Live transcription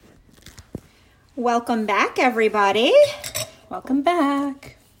Welcome back, everybody. Welcome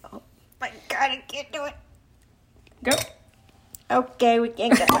back. Oh my God, I can't do it. Go. Okay, we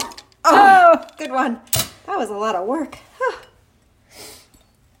can't get it. Oh, good one. That was a lot of work.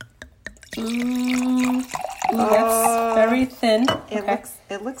 Yes, very thin.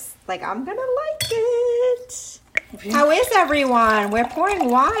 It looks like I'm gonna like it. How is everyone? We're pouring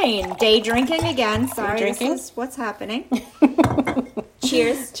wine. Day drinking again. Sorry, drinking. This is what's happening.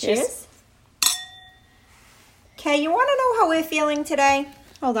 Cheers. Cheers. Okay, you want to know how we're feeling today?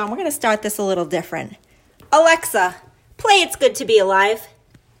 Hold on, we're going to start this a little different. Alexa, play It's Good to Be Alive.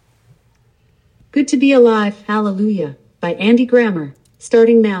 Good to Be Alive, Hallelujah, by Andy Grammer,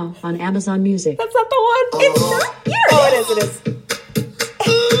 starting now on Amazon Music. That's not the one. It's not here. Oh, it is.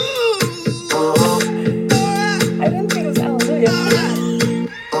 I didn't think it was Hallelujah.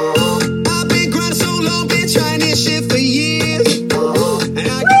 I've been grinding so long, been trying this shit for years. Woohoo!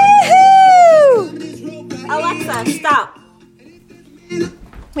 Alexa, stop.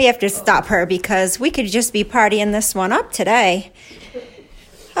 We have to stop her because we could just be partying this one up today.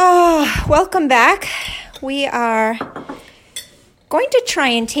 Welcome back. We are going to try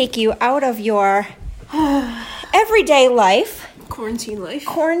and take you out of your everyday life, Quarantine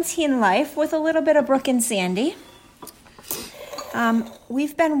life. with a little bit of Brooke and Sandy.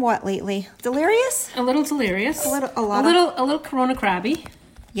 We've been what lately? Delirious? A little delirious. A little Corona crabby.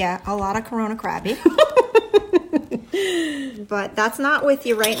 Yeah, a lot of Corona crabby. But that's not with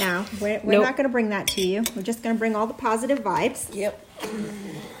you right now. We're Nope. not going to bring that to you. We're just going to bring all the positive vibes. Yep.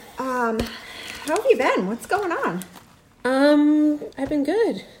 How have you been? What's going on? I've been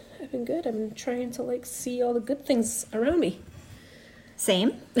good. I've been trying to see all the good things around me.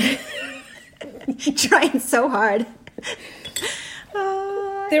 Same. Trying so hard.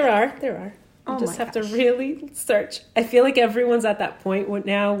 There are. Oh You just my have to really search. I feel like everyone's at that point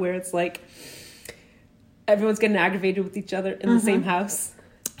now where it's like everyone's getting aggravated with each other in the same house.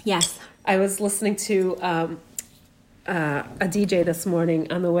 Yes. I was listening to a DJ this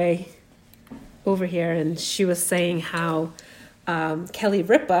morning on the way over here, and she was saying how Kelly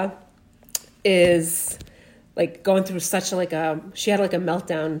Ripa is going through such she had a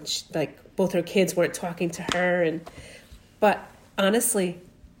meltdown. Both her kids weren't talking to her, but honestly,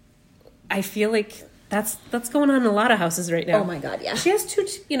 I feel like that's going on in a lot of houses right now. Oh my God, yeah. She has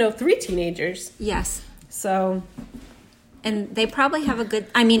three teenagers. Yes. So, And they probably have a good...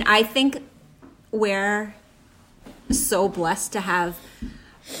 I think we're so blessed to have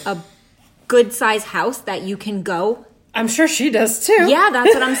a good-sized house that you can go. I'm sure she does too. Yeah,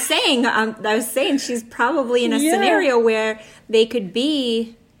 that's what I'm saying. I was saying she's probably in a scenario where they could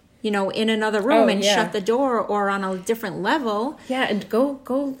be, in another room and shut the door or on a different level. Yeah, and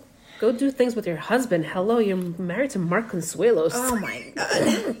go do things with your husband. Hello, you're married to Mark Consuelos. Oh my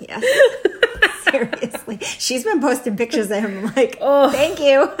God. Yes. Seriously. She's been posting pictures of him thank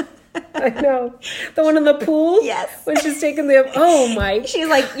you. I know. The one in the pool? Yes. When she's taking oh my. She's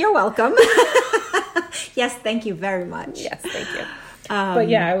like, you're welcome. Yes, thank you very much. Yes, thank you. But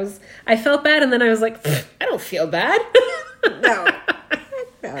yeah, I felt bad, and then I was like, I don't feel bad. No.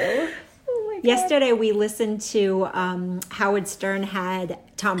 Oh my God. Yesterday we listened to Howard Stern had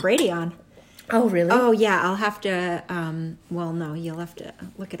Tom Brady on. Oh, really? Oh, yeah. I'll have to. No, you'll have to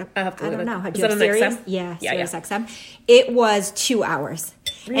look it up. I'll have to I look don't it know. up. Had Is you that have on Sirius? XM? Yeah, Yeah, Sirius XM. It was 2 hours,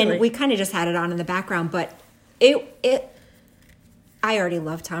 Really? and we kind of just had it on in the background. But I already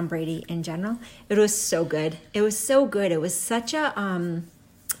love Tom Brady in general. It was so good. It was so good. It was such a.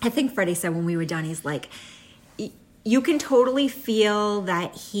 I think Freddie said when we were done, he's like, you can totally feel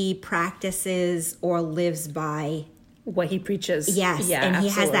that he practices or lives by What he preaches. Yes, Yeah, and he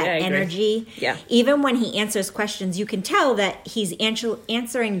has absolutely. that I agree. energy. Yeah. Even when he answers questions, you can tell that he's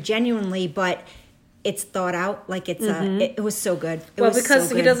answering genuinely, but it's thought out. It was so good. It was because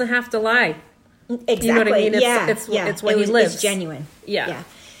so he good. doesn't have to lie. Exactly. You know what I mean? It's what he lives. It's genuine. Yeah.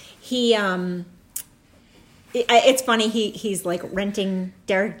 He it's funny. He's renting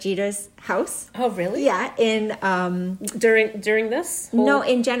Derek Jeter's house. Oh, really? Yeah. In During this? no,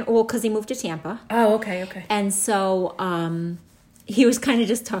 in general, because he moved to Tampa. Oh, okay. And so he was kind of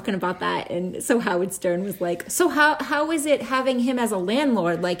just talking about that. And so Howard Stern was like, so how is it having him as a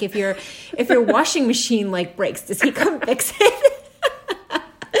landlord? Like if your washing machine breaks, does he come fix it?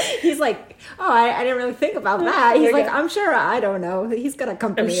 He's like, oh, I didn't really think about that. He's like, I'm sure, I don't know. He's got a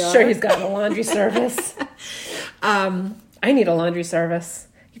company. I'm sure he's got a laundry service. I need a laundry service.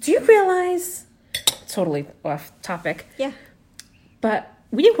 Do you realize, totally off topic. Yeah. But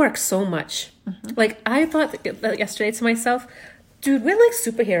we work so much. Mm-hmm. I thought that yesterday to myself, dude, we're like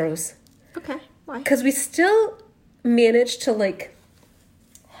superheroes. Okay. Why? Because we still manage to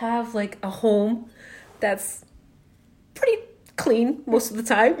have like a home that's pretty clean most of the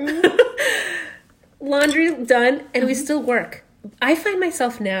time. Laundry done, and we still work. I find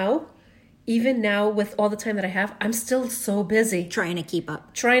myself now, even now with all the time that I have, I'm still so busy Trying to keep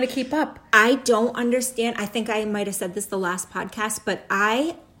up. trying to keep up. I don't understand. I think I might have said this the last podcast, but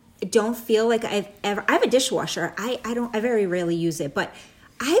I don't feel like I have a dishwasher. I very rarely use it, but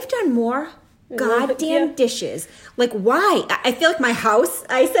I've done more goddamn Yeah. dishes. Like, why? I feel like my house,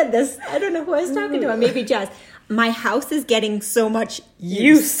 I said this, I don't know who I was talking to, maybe Jess. My house is getting so much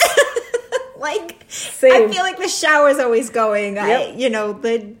use. Like, Same. I feel like the shower's always going. Yep.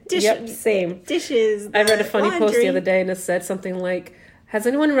 The Same. dishes. I read a funny post the laundry. other day, and it said something like, has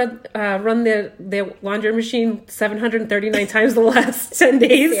anyone run their laundry machine 739 times the last 10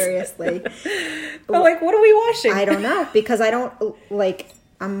 days? Seriously. But like, what are we washing? I don't know, because I don't, like,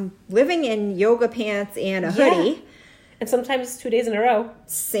 I'm living in yoga pants and a hoodie. And sometimes 2 days in a row.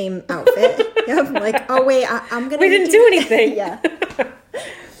 Same outfit. Yep. Like, oh wait, I'm gonna. We didn't do anything. Yeah.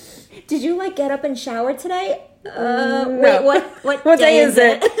 Did you like get up and shower today? No. Wait, what day is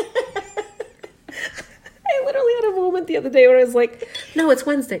it? I literally had a moment the other day where I was like, no, it's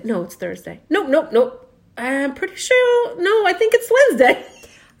Wednesday. No, it's Thursday. Nope. I'm pretty sure. No, I think it's Wednesday.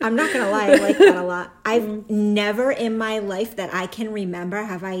 I'm not gonna lie, I like that a lot. I've never in my life that I can remember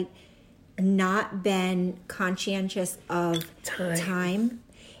have I not been conscientious of time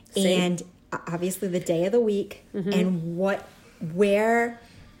Same. and obviously the day of the week and where.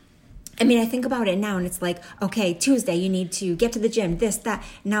 I mean, I think about it now and it's like, okay, Tuesday, you need to get to the gym, this, that.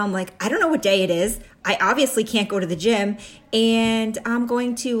 Now I'm like, I don't know what day it is. I obviously can't go to the gym and I'm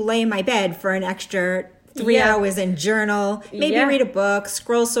going to lay in my bed for an extra 3 Yeah. hours and journal, maybe Yeah. read a book,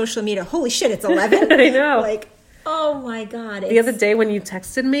 scroll social media. Holy shit, it's 11. I know. Like, oh my God. The other day when you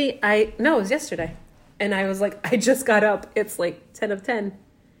texted me, it was yesterday. And I was like, I just got up. It's like 10 of 10.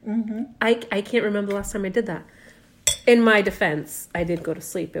 Mm-hmm. I can't remember the last time I did that. In my defense, I did go to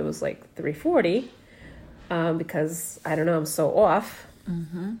sleep. It was like 3:40 because, I don't know, I'm so off.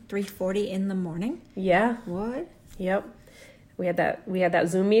 3:40 in the morning? Yeah. What? Yep. We had that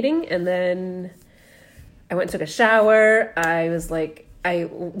Zoom meeting, and then I went and took a shower. I was like,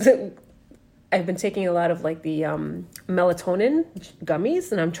 I've been taking a lot of like the melatonin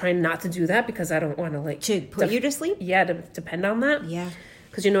gummies, and I'm trying not to do that because I don't want to like To put you to sleep? Yeah, to depend on that. Yeah.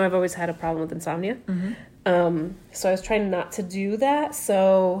 Because I've always had a problem with insomnia. So I was trying not to do that.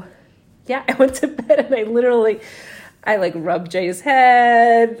 So yeah, I went to bed and I like rubbed Jay's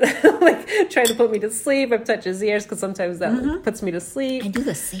head, like trying to put me to sleep. I've touched his ears because sometimes that puts me to sleep. I do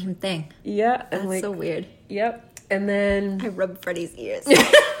the same thing. Yeah. That's And like, so weird. yep. And then I rub Freddie's ears.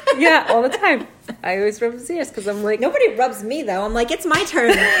 yeah, all the time. I always rub his ears because I'm like, Nobody rubs me though. I'm like, it's my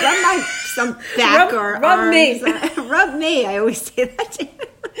turn. Rub some back or rub me. arms. Rub me. I always say that to him.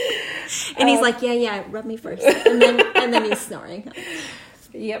 And he's like, yeah, rub me first. And then he's snoring.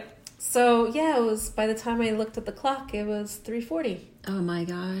 yep. So yeah, it was, by the time I looked at the clock, it was 3:40. Oh my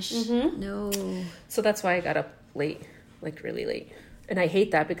gosh. No. So that's why I got up late, like really late. And I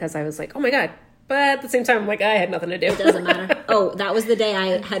hate that because I was like, oh my God. But at the same time, I'm like, I had nothing to do. It doesn't matter. Oh, that was the day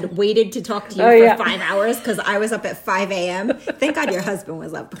I had waited to talk to you Oh, for yeah. 5 hours because I was up at 5 a.m. Thank God your husband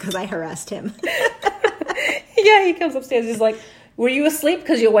was up because I harassed him. Yeah, he comes upstairs. He's like, were you asleep?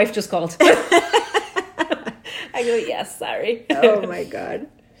 Because your wife just called. I go, yes, sorry. Oh my God.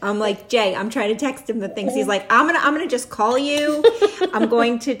 I'm like, Jay, I'm trying to text him the things. He's like, I'm gonna just call you. I'm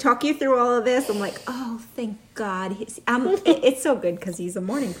going to talk you through all of this. I'm like, oh, thank God. It's so good because he's a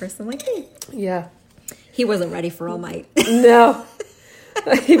morning person like me. Yeah. He wasn't ready for all my. No.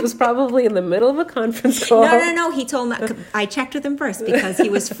 He was probably in the middle of a conference call. No. He told me I checked with him first because he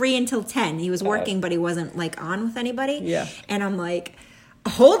was free until 10. He was working, but he wasn't like on with anybody. Yeah. And I'm like,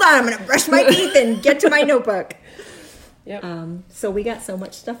 hold on, I'm gonna brush my teeth and get to my notebook. Yep. So we got so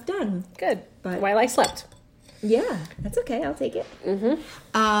much stuff done. Good. But- While I slept. Yeah, that's okay. I'll take it.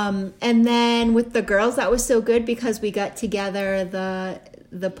 And then with the girls, that was so good because we got together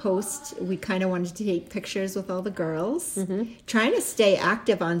the post. We kind of wanted to take pictures with all the girls, trying to stay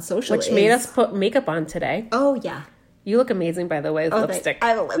active on social. Which made us put makeup on today. Oh yeah. You look amazing, by the way, with lipstick. I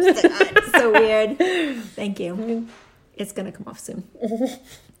have a lipstick on. It's so weird. Thank you. It's gonna come off soon.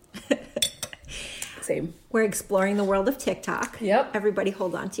 Same. We're exploring the world of TikTok. Yep. Everybody,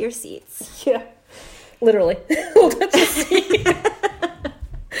 hold on to your seats. Yeah. Literally. Hold on to the seat.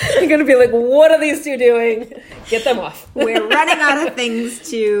 You're going to be like, what are these two doing? Get them off. We're running out of things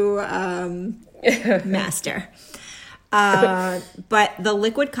to master. But the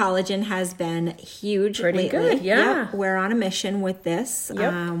liquid collagen has been huge Pretty lately. good, yeah. Yep, we're on a mission with this.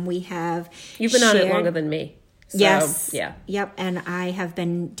 Yep. We have You've been on it shared- longer than me. So, Yes. Yeah. Yep. And I have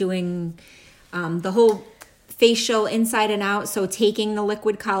been doing the whole facial inside and out. So taking the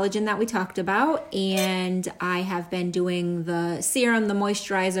liquid collagen that we talked about. And I have been doing the serum, the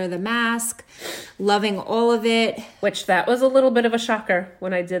moisturizer, the mask, loving all of it. Which that was a little bit of a shocker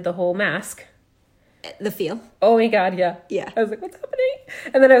when I did the whole mask. The feel. Oh my God, yeah. Yeah. I was like, what's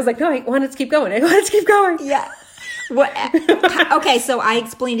happening? And then I was like, no, I wanted to keep going. Yeah. What? Okay, so I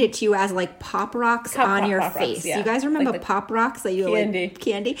explained it to you as like pop rocks on your pop rocks, face. yeah. You guys remember Like the pop rocks that you candy. like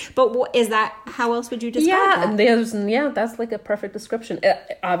candy? But what is that? How else would you describe Yeah, that? and that's like a perfect description.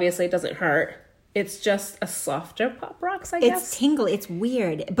 Obviously, it doesn't hurt. It's just a softer pop rocks, I guess. It's tingly. It's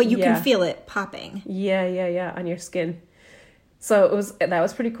weird, but you Yeah. can feel it popping. Yeah, on your skin. So that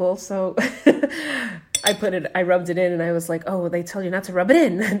was pretty cool. So I rubbed it in, and I was like, oh, they tell you not to rub it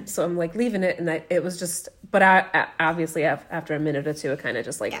in. So I'm like leaving it, and it was just, but I obviously after a minute or two, it kind of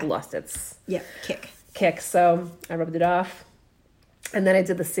just like lost its kick. So I rubbed it off, and then I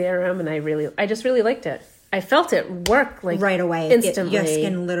did the serum, and I just really liked it. I felt it work like Right away. instantly. Your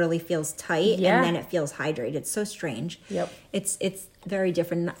skin literally feels tight, Yeah. and then it feels hydrated. It's so strange. Yep. It's very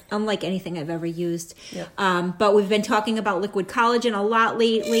different, unlike anything I've ever used. Yep. But we've been talking about liquid collagen a lot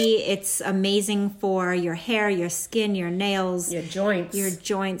lately. It's amazing for your hair, your skin, your nails, Your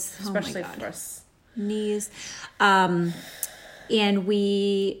joints, oh especially my God. for us. Knees. And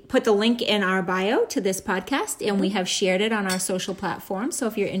we put the link in our bio to this podcast, and we have shared it on our social platforms. So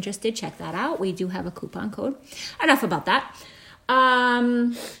if you're interested, check that out. We do have a coupon code. Enough about that.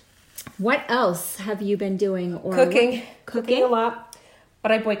 What else have you been doing? Or Cooking a lot.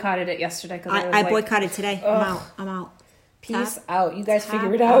 But I boycotted it yesterday because I boycotted today. I'm out. Peace Tap- out. You guys tap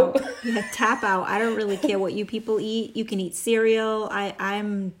figure it out. Yeah, tap out. I don't really care what you people eat. You can eat cereal.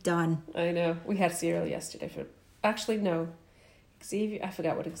 I'm done. I know. We had cereal yesterday actually, no. Xavier, I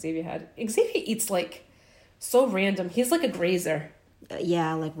forgot what Xavier had. Xavier eats like so random. He's like a grazer.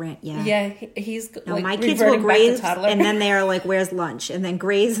 Yeah, like rant. Yeah. Yeah, he's No, like my kids will reverting back to graze, toddler. and then they are like, "Where's lunch?" And then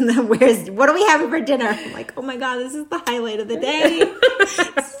graze, and then what are we having for dinner? I'm like, "Oh my God, this is the highlight of the day."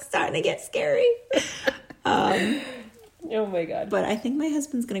 It's starting to get scary. Oh my God. But I think my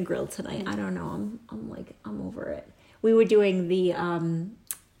husband's gonna grill tonight. I don't know. I'm over it. We were doing we were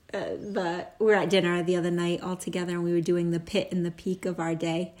at dinner the other night all together, and we were doing the pit and the peak of our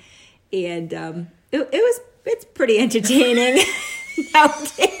day, and it's pretty entertaining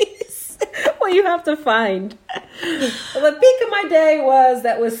nowadays. Well, you have to find. Well, the peak of my day was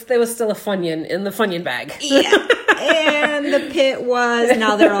there was still a Funyun in the Funyun bag. Yeah, and the pit was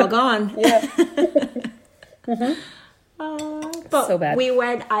now they're all gone. Yeah. But So bad.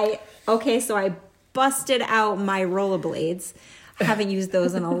 So I busted out my rollerblades. I haven't used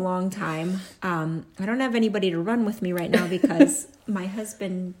those in a long time. I don't have anybody to run with me right now because my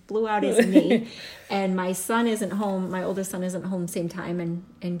husband blew out his knee, and my son isn't home. My older son isn't home same time,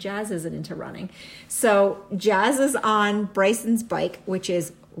 and Jazz isn't into running. So Jazz is on Bryson's bike, which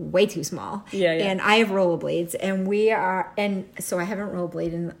is way too small. Yeah. And I have rollerblades, and so I haven't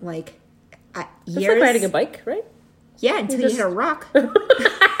rollerbladed in like It's years. like riding a bike, right? Yeah, until you hit a rock.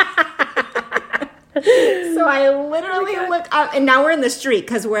 So I literally look up, and now we're in the street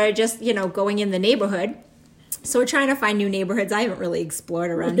because we're just, going in the neighborhood. So we're trying to find new neighborhoods. I haven't really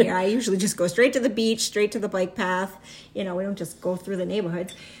explored around here. I usually just go straight to the beach, straight to the bike path. We don't just go through the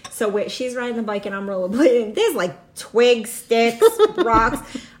neighborhoods. So she's riding the bike and I'm rollerblading. There's like twigs, sticks, rocks.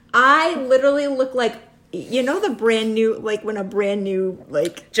 I literally look like, the brand new, like when a brand new,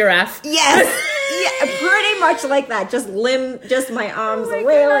 like... Giraffe. Yes. Yeah, pretty much like that. Just my arms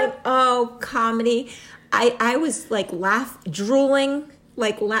wailing. Oh, comedy. I was like drooling.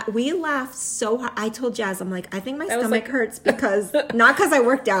 We laughed so hard. I told Jazz, I'm like, I think my stomach hurts because, not because I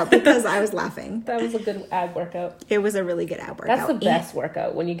worked out, because I was laughing. That was a good ab workout. It was a really good ab workout. That's the best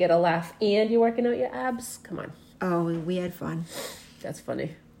workout, when you get a laugh and you're working out your abs. Come on. Oh, we had fun. That's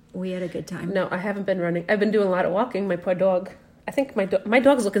funny. We had a good time. No, I haven't been running. I've been doing a lot of walking. My poor dog. I think my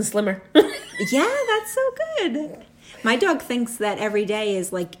dog's looking slimmer. Yeah, that's so good. My dog thinks that every day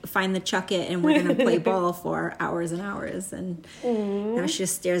is like find the chuck it and we're going to play ball for hours and hours. And now she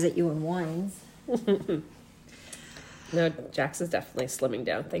just stares at you and whines. No, Jax is definitely slimming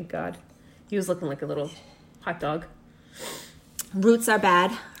down. Thank God. He was looking like a little hot dog. Roots are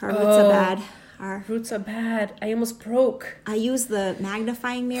bad. Our roots are bad. Roots are bad. I almost broke. I used the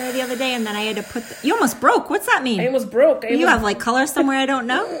magnifying mirror the other day, and then I had to put... You almost broke. What's that mean? I almost broke. You have like color somewhere I don't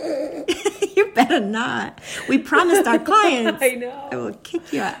know? You better not. We promised our clients. I know. I will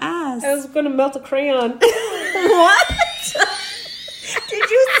kick your ass. I was going to melt a crayon. What? Did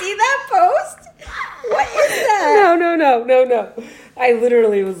you see that post? What is that? No. I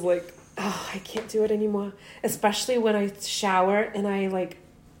literally was like, Oh, I can't do it anymore. Especially when I shower and I like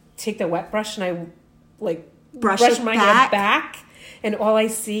take the wet brush and I like Brush brush it my back? hair back, and all I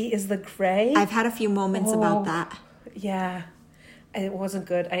see is the gray. I've had a few moments about that. Yeah, it wasn't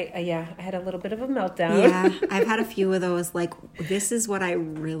good. I had a little bit of a meltdown. Yeah, I've had a few of those. Like, this is what I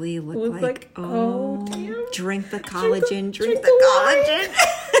really look was like. like, oh, damn. Drink the collagen. Drink the the collagen.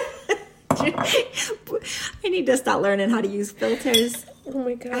 I need to start learning how to use filters. Oh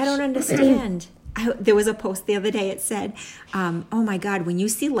my gosh. I don't understand. There was a post the other day. It said, "Oh my God, when you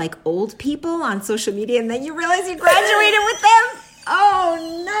see like old people on social media and then you realize you graduated with them, oh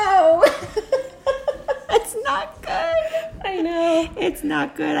no, it's not good. I know. It's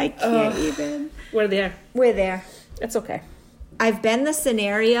not good. I can't even. We're there. We're there. It's okay. I've been the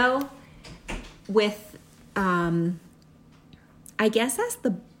scenario with, I guess as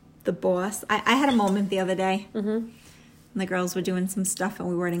the boss. I had a moment the other day. Mm-hmm. The girls were doing some stuff and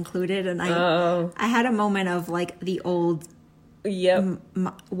we weren't included, and I had a moment of like the old, Yep.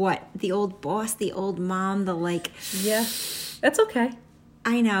 the old boss, the old mom, the like. Yeah. That's okay.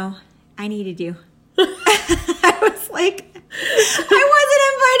 I know, I needed you. I was like, I wasn't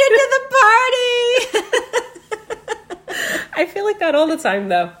invited to the party. I feel like that all the time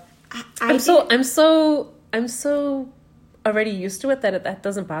though. I'm so already used to it that that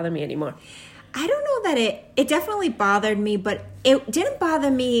doesn't bother me anymore. I don't know that it definitely bothered me, but it didn't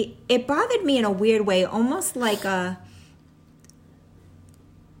bother me. It bothered me in a weird way, almost like I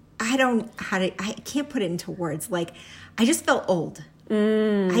can't put it into words. Like, I just felt old.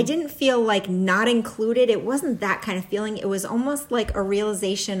 I didn't feel like not included. It wasn't that kind of feeling. It was almost like a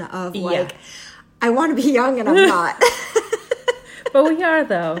realization of like, I want to be young and I'm not. But we are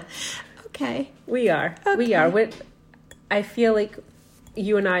though. Okay. We are. Okay. We are. I feel like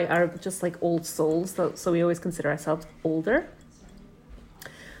you and I are just like old souls, so we always consider ourselves older.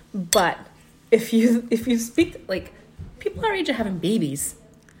 But if you speak like people our age are having babies.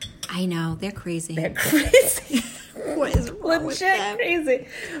 I know, they're crazy. They're crazy. What is wrong with Legit them? crazy.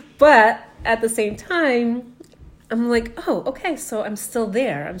 But at the same time, I'm like, oh, okay, so I'm still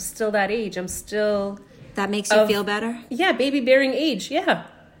there. I'm still that age. I'm still That makes you feel better? baby bearing age. Yeah.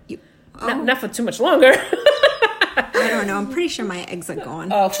 Oh, Not for too much longer. I don't know. I'm pretty sure my eggs are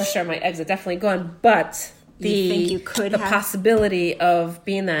gone. Oh, for sure, my eggs are definitely gone. But You think you could the have? possibility of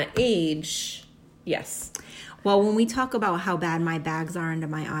being that age, yes. Well, when we talk about how bad my bags are under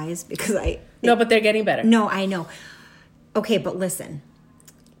my eyes, because No, but they're getting better. No, I know. Okay, but listen.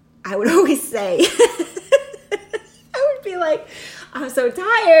 I would always say, I would be like, I'm so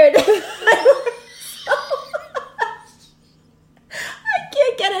tired. I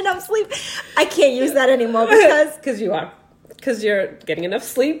can't get enough sleep. I can't use that anymore because Because you're getting enough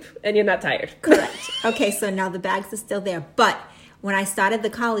sleep and you're not tired. correct. Okay, so now the bags are still there. But when I started the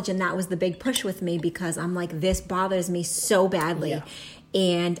college, and that was the big push with me, because I'm like, this bothers me so badly. Yeah.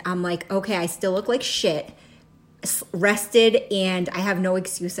 And I'm like, okay, I still look like shit, rested, and I have no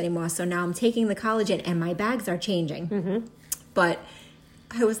excuse anymore. So now I'm taking the collagen and my bags are changing. Mm-hmm. But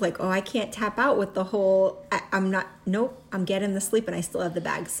I was like, oh, I can't tap out with the whole, I'm getting the sleep and I still have the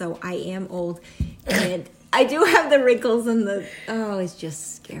bags. So I am old. And I do have the wrinkles and it's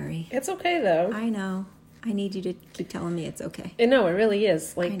just scary. It's okay though. I know. I need you to keep telling me it's okay. No, it really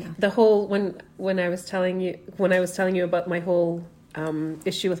is. I know. Like the whole when I was telling you about my whole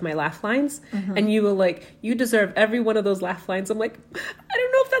issue with my laugh lines, and you were like, you deserve every one of those laugh lines. I'm like, I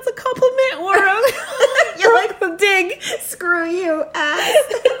don't know if that's a compliment or You're like a dig. Screw you, ass.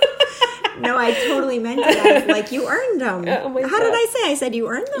 No, I totally meant it as like you earned them. Oh my How God. did I say? I said you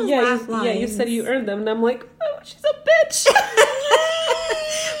earned those laugh lines. Yeah, you said you earned them, and I'm like, oh, she's a bitch.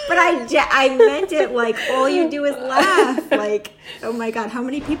 But I meant it like all you do is laugh. Like, oh my God, how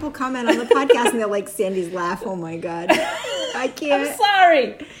many people comment on the podcast and they're like, Sandy's laugh, oh my God. I can't. I'm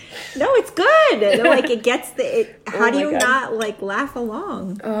sorry. No, it's good. They're like, it gets how Oh do my you God. not like laugh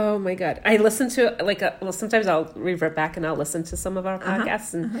along? Oh my God. I listen to sometimes I'll revert back and I'll listen to some of our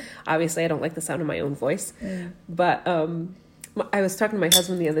podcasts, and obviously I don't like the sound of my own voice. But I was talking to my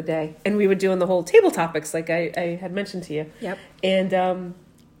husband the other day, and we were doing the whole table topics like I had mentioned to you. Yep. And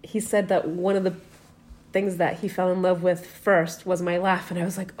he said that one of the things that he fell in love with first was my laugh, and I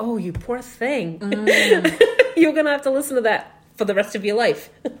was like, oh, you poor thing. You're going to have to listen to that for the rest of your life.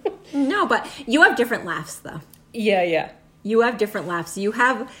 No, but you have different laughs though. Yeah. You have different laughs. You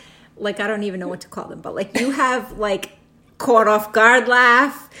have, like, I don't even know what to call them, but like you have like caught off guard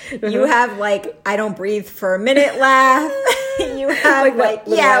laugh. You have like I don't breathe for a minute laugh. You have like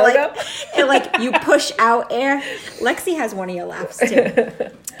while ago? and like you push out air. Lexi has one of your laughs too.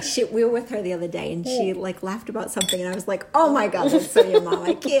 We were with her the other day, and she like laughed about something, and I was like, "Oh my god, that's so your mom!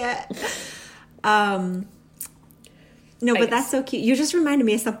 I can't." No, but that's so cute. You just reminded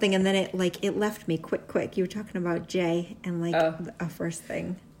me of something, and then it left me quick. You were talking about Jay and like a first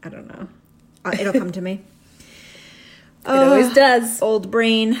thing. I don't know. It'll come to me. It always does. Old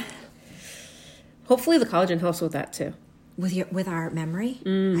brain. Hopefully the collagen helps with that too. With our memory?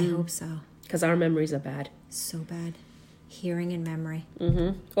 I hope so. Because our memories are bad. So bad. Hearing and memory.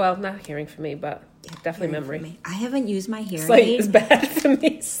 Mm-hmm. Well, not hearing for me, but definitely Hearing memory. for me. I haven't used my hearing Sight aid. is bad for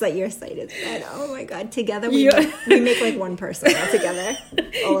me. Your sight is bad. Oh my god! Together we make like one person all together.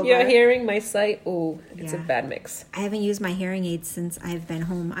 All of Your our- hearing, my sight. Oh, it's a Yeah. bad mix. I haven't used my hearing aid since I've been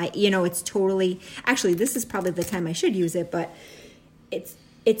home. It's totally. Actually, this is probably the time I should use it, but it's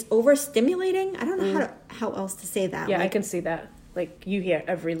overstimulating. I don't know how else to say that. Yeah, Like, I can see that. Like you hear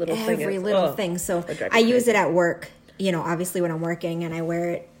every little thing. every It's- little ugh, thing. So that drives me I use crazy. it at work. Obviously when I'm working, and I wear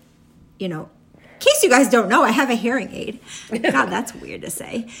it. In case you guys don't know, I have a hearing aid. God, that's weird to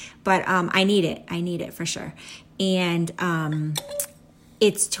say, but I need it. I need it for sure, and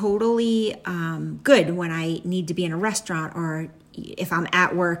it's totally good when I need to be in a restaurant or if I'm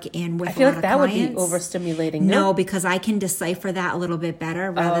at work and with I feel a lot like of that would clients. be overstimulating. No, because I can decipher that a little bit better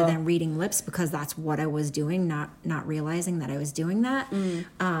rather than reading lips, because that's what I was doing, not realizing that I was doing that.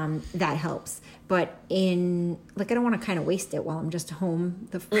 That helps. But I don't want to kind of waste it while I'm just home.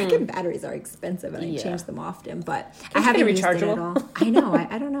 The freaking batteries are expensive, and I change them often. But I you haven't get used it at rechargeable? all. I know.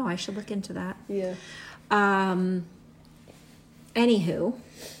 I don't know. I should look into that. Yeah. Anywho.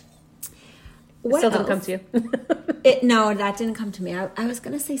 What Still else? didn't come to you. No, that didn't come to me. I was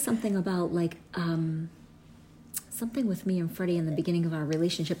going to say something about something with me and Freddie in the beginning of our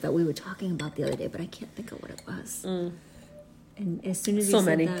relationship that we were talking about the other day, but I can't think of what it was. And as soon as you So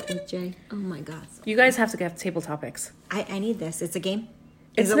said many. that with Jay, oh my God. You guys have to get table topics. I need this. It's a game?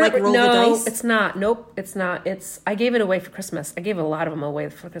 It's Is it not, like roll no, the dice? it's not. Nope, it's not. I gave it away for Christmas. I gave a lot of them away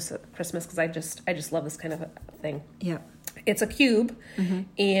for Christmas because I just love this kind of a thing. Yep. It's a cube,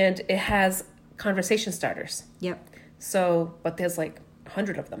 and it has conversation starters. Yep. So, but there's like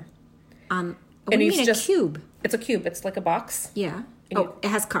 100 of them. What do you it's mean just- a cube? It's a cube. It's like a box. Yeah. And Oh, it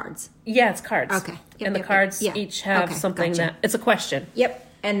has cards. Yeah, it's cards. Okay. Yep, and the yep, cards yep. Yeah. each have Okay, something gotcha. that it's a question. Yep.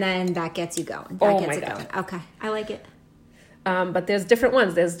 And then that gets you going. That Oh gets my it God. going. Okay. I like it. But there's different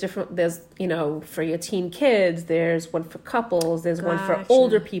ones. There's for your teen kids. There's one for couples. There's one for Gotcha.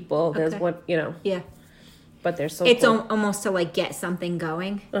 older people. There's Okay. one, Yeah. but they're so It's cool. almost to like get something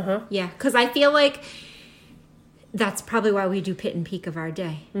going. Uh-huh. Yeah, because I feel like that's probably why we do pit and peak of our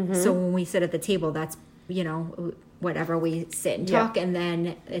day. Mm-hmm. So when we sit at the table, that's whatever, we sit and Yeah. talk, and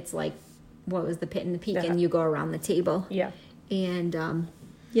then it's like, what was the pit and the peak, Yeah. and you go around the table. Yeah. And and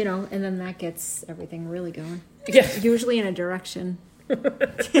then that gets everything really going. Yeah. Usually in a direction. You're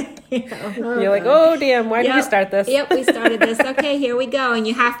like, oh damn, why did we Yep. start this? Yep, we started this. Okay, here we go. And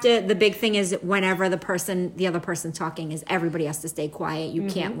you have to, the big thing is whenever the other person talking is, everybody has to stay quiet. You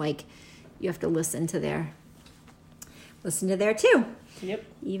can't you have to listen to their too. Yep.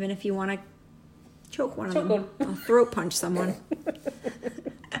 Even if you want to choke one Choke of them. Or throat punch someone.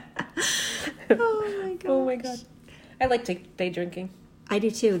 Oh my God. Oh my god. I like day drinking. I do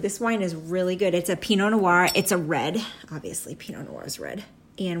too. This wine is really good. It's a Pinot Noir. It's a red. Obviously, Pinot Noir is red.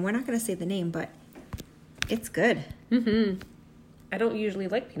 And we're not going to say the name, but it's good. I don't usually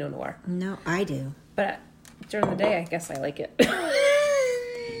like Pinot Noir, No, I do. but during the day, I guess I like it.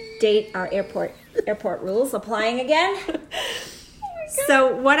 Date our airport rules applying again.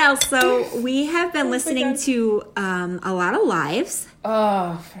 So what else? So we have been listening to a lot of lives.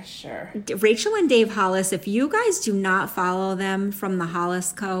 Oh, for sure. Rachel and Dave Hollis. If you guys do not follow them from the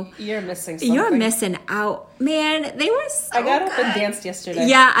Hollis Co., You're missing something. you're missing out, man. They were so I got up and good. danced yesterday.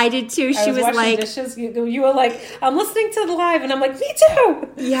 Yeah, I did too. I She was washing like, dishes. You were like, I'm listening to the live, and I'm like, me too.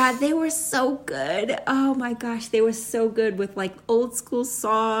 yeah, they were so good. Oh my gosh, they were so good with like old school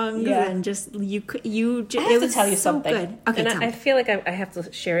songs Yeah. and just I it have to was tell you so something. good. Okay, and tell I me. feel like I have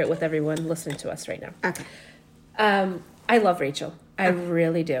to share it with everyone listening to us right now. Okay. I love Rachel. I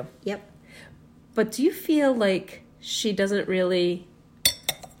really do. Yep. But do you feel like she doesn't really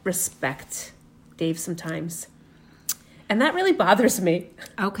respect Dave sometimes? And that really bothers me.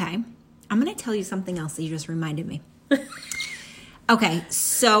 Okay. I'm going to tell you something else that you just reminded me. Okay,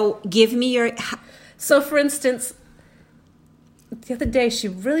 so give me your... So, for instance, the other day, she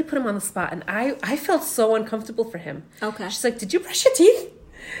really put him on the spot, and I felt so uncomfortable for him. Okay. She's like, did you brush your teeth?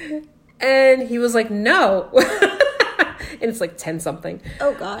 And he was like, no. And it's like 10-something.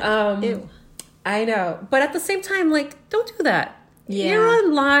 Oh, God. Ew. I know. But at the same time, like, don't do that. Yeah. You're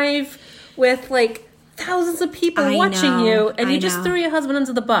on live with, like, thousands of people I watching know, you, and I you just know. threw your husband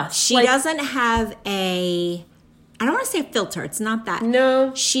under the bus. She doesn't have a, I don't want to say filter. It's not that.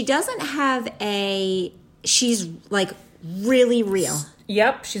 No. She doesn't have a, she's like really real.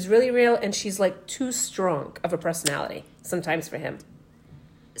 Yep, she's really real, and she's like too strong of a personality sometimes for him.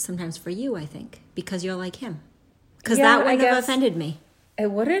 Sometimes for you, I think, because you're like him. Because Yeah, that I wouldn't have guess. offended me.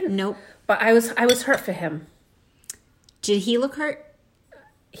 It wouldn't. Nope. But I was hurt for him. Did he look hurt?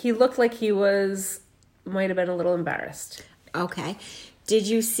 He looked like he might have been a little embarrassed. Okay. Did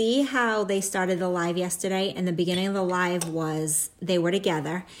you see how they started the live yesterday? And the beginning of the live was they were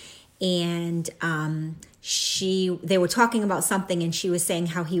together, and they were talking about something, and she was saying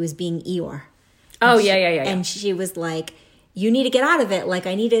how he was being Eeyore. Oh, And yeah. And she was like, "You need to get out of it. Like,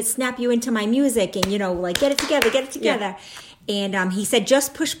 I need to snap you into my music, and like get it together." And he said,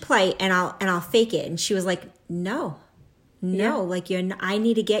 "Just push play, and I'll fake it." And she was like, "No." Like I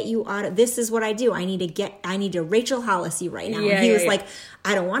need to get you out of, this is what I do. I need to Rachel Hollis you right now. Yeah, and he was yeah. like,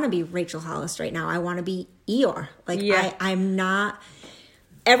 I don't want to be Rachel Hollis right now. I want to be Eeyore. Like Yeah. I'm not,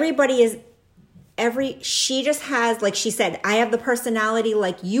 she just has, like she said, I have the personality,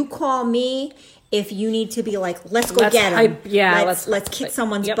 like you call me if you need to be like, let's go get him. Let's kick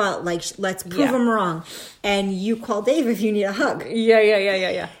someone's yep. butt. Like let's prove him wrong. And you call Dave if you need a hug.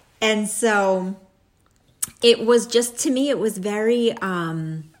 Yeah. And so it was just, to me, it was very,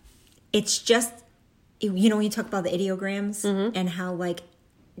 it's just, when you talk about the ideograms and how like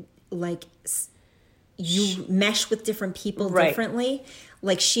you mesh with different people differently,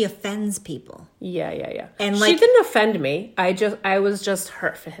 like she offends people. Yeah. And she like, didn't offend me. I was just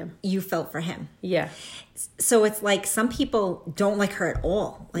hurt for him. you felt for him. Yeah. So it's like some people don't like her at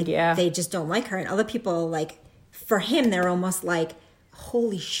all. Like they just don't like her. And other people, like, for him, they're almost like,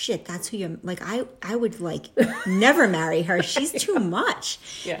 holy shit, that's who you're, like, I would like never marry her. She's too much.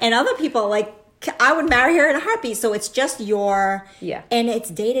 Yeah. And other people, like, I would marry her in a heartbeat. So it's just and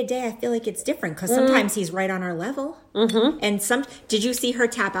it's day to day. I feel like it's different because sometimes he's right on our level. Mm-hmm. And did you see her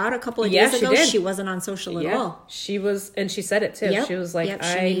tap out a couple of days ago? She wasn't on social at all. She was, and she said it too. Yep. She was like, Yep,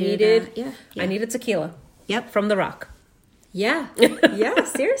 she I needed tequila. Yep. From The Rock. Yeah. Yeah,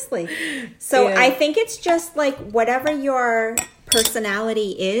 seriously. So Yeah. I think it's just like whatever your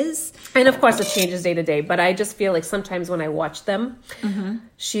personality is. And of course it changes day to day, but I just feel like sometimes when I watch them,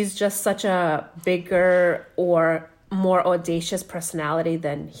 she's just such a bigger or more audacious personality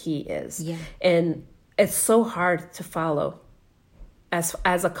than he is. Yeah. And it's so hard to follow as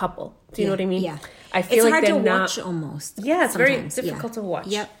a couple. Do you know what I mean? Yeah. I feel it's like hard they're to not, watch almost. Yeah, it's very sometimes. difficult to watch.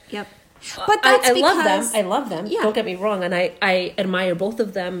 Yep. But that's I because love them. I love them. Yeah. Don't get me wrong. And I admire both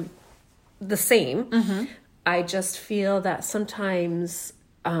of them the same. I just feel that sometimes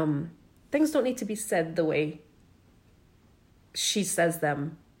things don't need to be said the way she says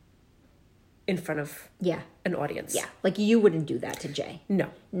them in front of an audience. Yeah. Like you wouldn't do that to Jay. No.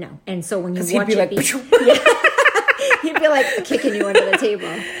 And so when you He'd watch be it, like, he'd be like kicking you under the table.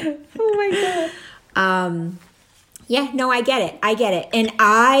 oh my God. Yeah, no, I get it. And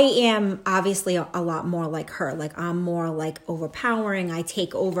I am obviously a lot more like her. Like I'm more like overpowering. I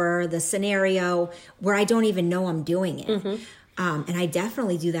take over the scenario where I don't even know I'm doing it. And I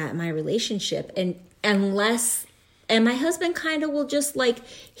definitely do that in my relationship. And my husband kind of will just like,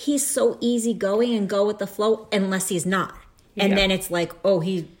 he's so easygoing and go with the flow unless he's not. And then it's like, oh,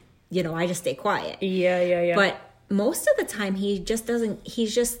 I just stay quiet. Yeah. But most of the time he just doesn't,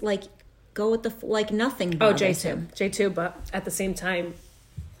 he's just like, go with the, like nothing bothers him. Jay too, but at the same time,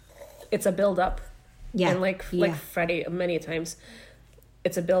 it's a build up. Yeah. And like Freddie, many times,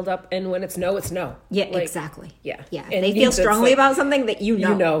 it's a build up, and when it's no, it's no. Yeah, like, exactly. Yeah. Yeah. And they feel strongly about something that you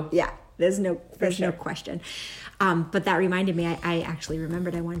know. Yeah. There's no sure. question. But that reminded me, I actually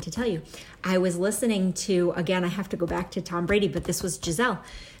remembered I wanted to tell you. I was listening to, again, I have to go back to Tom Brady, but this was Giselle.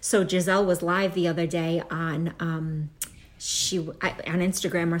 So Giselle was live the other day on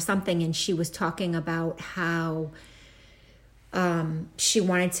Instagram or something, and she was talking about how she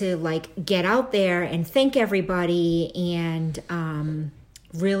wanted to like get out there and thank everybody and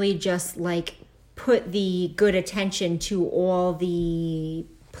really just like put the good attention to all the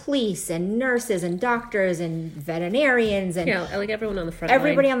police and nurses and doctors and veterinarians and like everyone on the front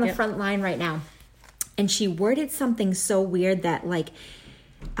everybody line. on the front line right now. And she worded something so weird that like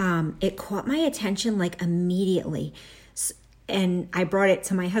it caught my attention like immediately. And I brought it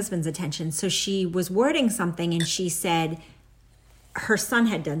to my husband's attention. So she was wording something and she said her son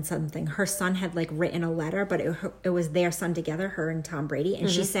had done something. Her son had like written a letter, but it was their son together, her and Tom Brady. And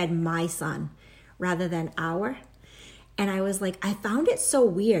she said, my son, rather than our. And I was like, I found it so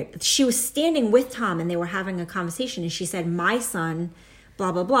weird. She was standing with Tom and they were having a conversation. And she said, my son,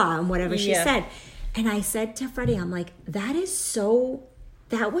 blah, blah, blah, and whatever she said. And I said to Freddie, I'm like, that was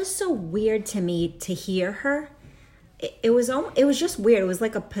so weird to me to hear her. It was just weird. It was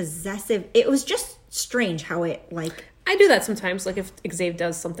like a possessive, it was just strange how it like. I do that sometimes, like if Xavier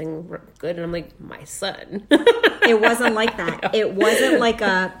does something good and I'm like, my son. It wasn't like that. It wasn't like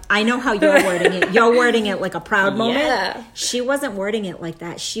I know how you're wording it. You're wording it like a proud moment. Yeah. She wasn't wording it like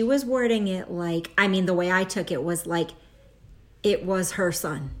that. She was wording it like, I mean, the way I took it was like, it was her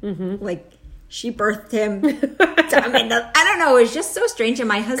son. Mm-hmm. Like, she birthed him. I mean, I don't know. It was just so strange. And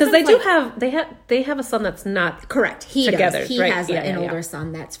my husband, because they have a son that's not correct. He together. Does. He right? has an older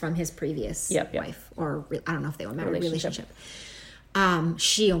son that's from his previous Yep. wife, or I don't know if they were married. Relationship.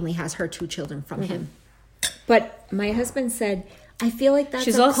 She only has her 2 children from him. But my husband said, I feel like that's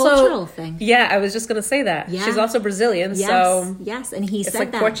a cultural thing. Yeah, I was just going to say that. Yeah. She's also Brazilian, Yes, so yes, and he it's said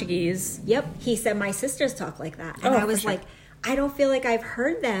like that. Portuguese. Yep, he said my sisters talk like that, and I was like, I don't feel like I've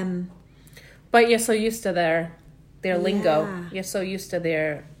heard them. But you're so used to their lingo. Yeah. You're so used to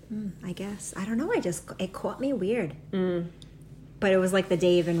their... I guess I don't know. It caught me weird. But it was like the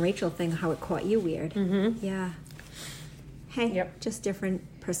Dave and Rachel thing, how it caught you weird. Mm-hmm. Yeah. Hey, Yep. just different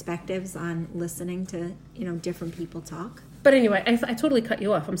perspectives on listening to different people talk. But anyway, I totally cut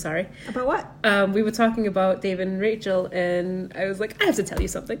you off. I'm sorry. About what? We were talking about Dave and Rachel, and I was like, I have to tell you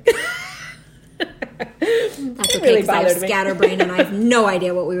something. That's okay, really because I have bothered me. scatterbrain and I have no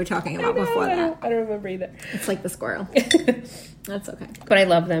idea what we were talking about before that. I don't remember either. It's like the squirrel. That's okay. But I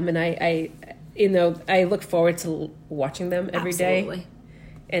love them, and I look forward to watching them every day. Absolutely.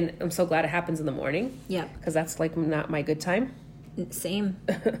 And I'm so glad it happens in the morning. Yeah. Because that's like not my good time. Same.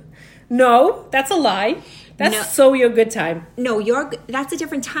 No, that's a lie. That's No. so your good time. No, that's a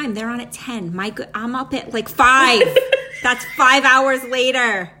different time. They're on at 10. I'm up at like 5. That's 5 hours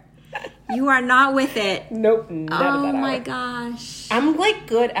later. You are not with it. Nope. Not at that Oh my hour. gosh. I'm like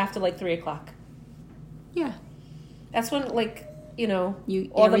good after like 3 o'clock. Yeah. That's when like,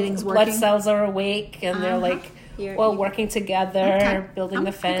 all everything's the blood working? cells are awake and they're like all working together, building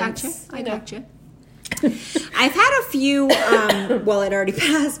the fence. I gotcha. I've had a few, well, it already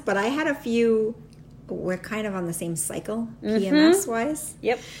passed, but I had a few, we're kind of on the same cycle, PMS-wise.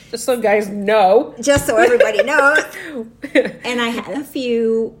 Yep. Just so guys know. Just so everybody knows. And I had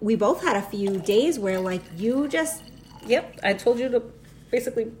we both had a few days where, like, you just... Yep. I told you to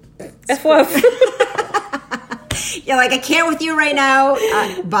basically F off. You're like, I can't with you right now.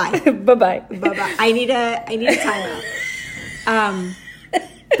 Bye. Bye-bye. Bye-bye. I need a timeout.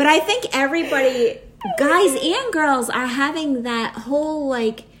 But I think everybody, guys and girls, are having that whole,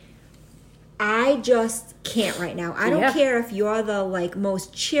 like, I just can't right now. I don't care if you're the, like,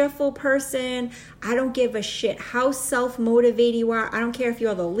 most cheerful person. I don't give a shit how self-motivated you are. I don't care if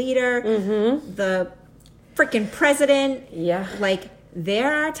you're the leader, the freaking president. Yeah. Like,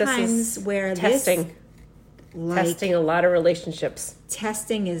 there are times where testing a lot of relationships.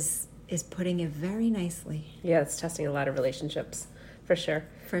 Testing is putting it very nicely. Yeah, it's testing a lot of relationships. For sure.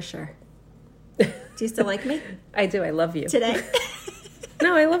 For sure. Do you still like me I do. I love you. today?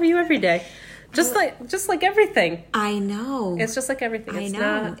 No, I love you every day. Just like everything. I know. It's just like everything. I It's know.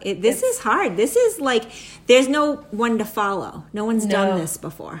 not, This is hard. This is like, there's no one to follow. No one's done this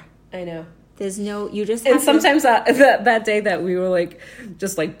before. I know. There's no, you just have And sometimes that day that we were like,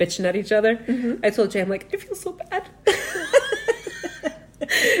 just like bitching at each other, I told Jay, I'm like, I feel so bad.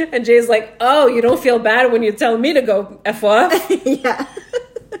 And Jay's like, oh, you don't feel bad when you tell me to go F off? Yeah.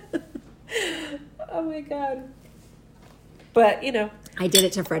 Oh my God. But, I did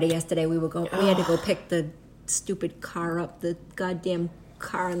it to Freddie yesterday. We had to go pick the stupid car up, the goddamn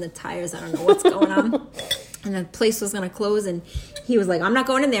car and the tires. I don't know what's going on. And the place was going to close, and he was like, I'm not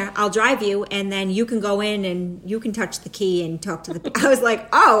going in there. I'll drive you, and then you can go in, and you can touch the key and talk to the... I was like,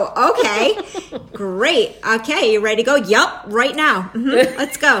 oh, okay. Great. Okay, you ready to go? Yup, right now.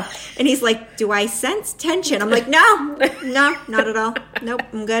 Let's go. And he's like, do I sense tension? I'm like, no, not at all. Nope,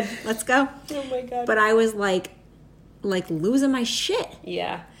 I'm good. Let's go. Oh my God. But I was like losing my shit.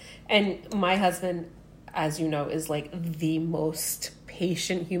 Yeah. And my husband, as you know, is like the most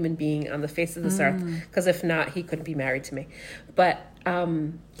patient human being on the face of this earth. Because if not, he couldn't be married to me. But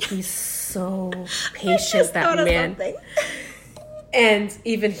he's so patient, that man. And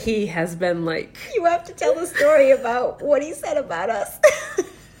even he has been like... You have to tell the story about what he said about us.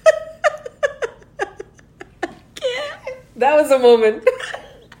 That was a moment.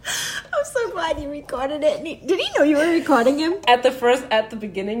 I'm so glad you recorded it. Did he know you were recording him? At the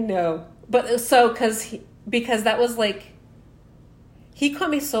beginning, no. But so, because that was like... He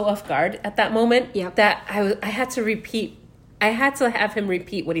caught me so off guard at that moment that I had to repeat. I had to have him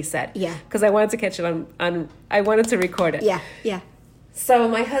repeat what he said. Yeah. Because I wanted to catch it on I wanted to record it. Yeah. So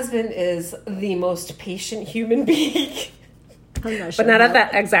my husband is the most patient human being. I'm not sure But not at how-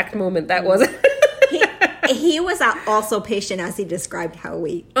 that exact moment. That wasn't. He was also patient as he described how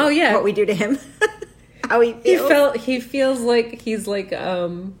we. Oh, yeah. What we do to him. How he He feels. feels like he's like he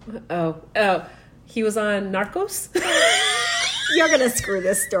was on Narcos. You're gonna screw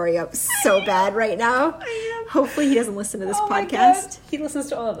this story up so bad right now. Hopefully he doesn't listen to this Oh my podcast. God. He listens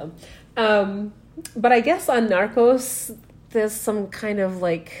to all of them. But I guess on Narcos, there's some kind of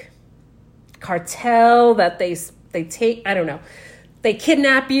like cartel that they take. I don't know. They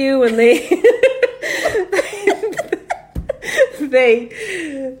kidnap you and they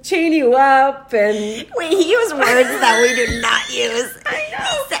they chain you up and Wait, he used words that we do not use.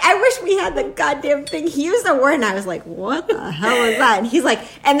 I wish we had the goddamn thing. He used a word and I was like, what the hell is that? And he's like,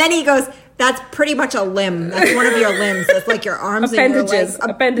 and then he goes, that's pretty much a limb. That's one of your limbs. That's like your arms and your legs.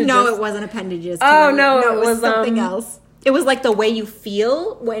 Appendages. No, it wasn't appendages. Oh, Kim. no, it it was was, something else. It was like the way you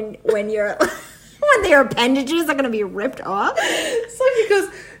feel when you're when their appendages are gonna be ripped off. so he goes,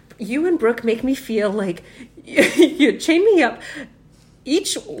 you and Brooke make me feel like you chain me up,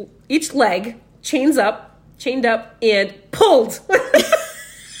 each leg chained up and pulled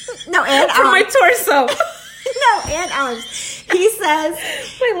No, and from my torso. no, and arms. He says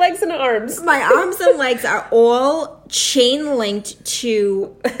My legs and arms. my arms and legs are all chain linked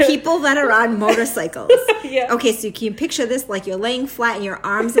to people that are on motorcycles. Yeah. Okay, so you can picture this like you're laying flat and your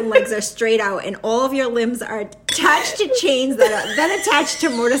arms and legs are straight out and all of your limbs are attached to chains that are then attached to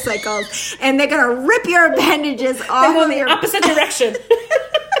motorcycles and they're gonna rip your appendages off They go of in the your opposite direction.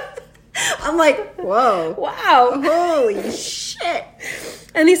 I'm like, whoa. Wow. Holy shit.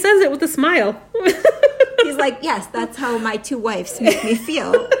 And he says it with a smile. He's like, yes, that's how my two wives make me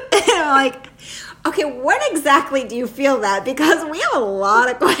feel. And I'm like, okay, when exactly do you feel that? Because we have a lot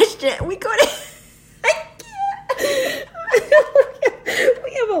of questions. We could I can't.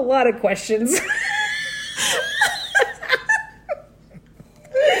 We have a lot of questions.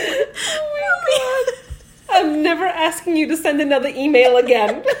 I'm never asking you to send another email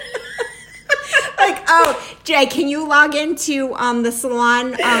again. Like, oh, Jay, can you log into the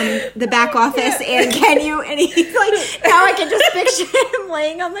salon, the back office, and can you? And he's like, now I can just picture him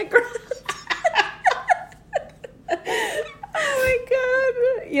laying on the ground. Oh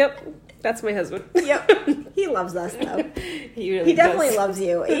my god. Yep. That's my husband. Yep, he loves us though. He really He definitely does. loves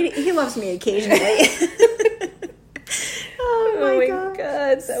you. He loves me occasionally. Oh my god.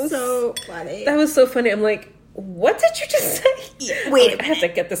 That was so funny. That was so funny. I'm like, what did you just say? Wait. I have to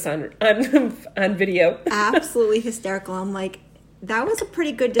get this on video. Absolutely hysterical. I'm like, that was a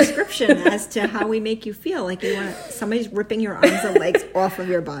pretty good description as to how we make you feel. Like you want somebody's ripping your arms and legs off of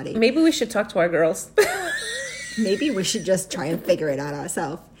your body. Maybe we should talk to our girls. Maybe we should just try and figure it out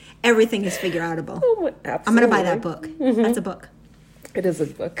ourselves. Everything is figure outable. Oh, I'm gonna buy that absolutely. book. That's a book. It is a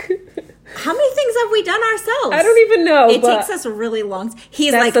book. How many things have we done ourselves? I don't even know. It but takes us a really long.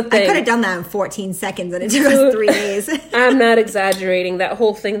 He's That's like, the I thing. could have done that in 14 seconds, and it took us 3 days. I'm not exaggerating. That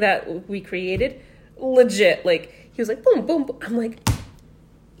whole thing that we created, legit. Like he was like, boom, boom, boom. I'm like,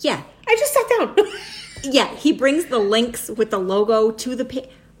 Yeah, I just sat down. yeah. He brings the links with the logo to the page.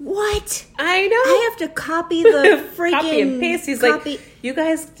 What? I know. I have to copy the freaking Copy and paste. He's copy. like, you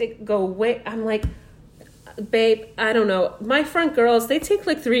guys go way. I'm like, babe, I don't know. My front girls, they take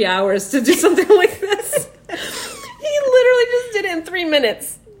like 3 hours to do something like this. He literally just did it in 3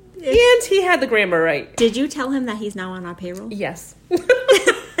 minutes. And he had the grammar right. Did you tell him that he's now on our payroll? Yes.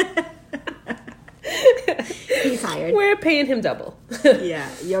 He's hired. We're paying him double. Yeah,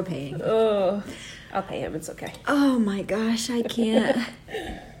 you're paying. Oh, I'll pay him. It's okay. Oh my gosh, I can't.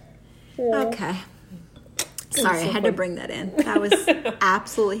 Okay. Sorry, I had to bring that in. That was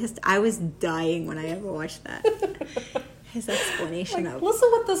absolutely I was dying when I ever watched that. His explanation Like, of listen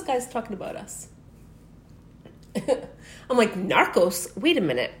what this guy's talking about us. I'm like, Narcos? Wait a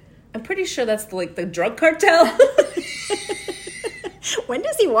minute. I'm pretty sure that's like the drug cartel. When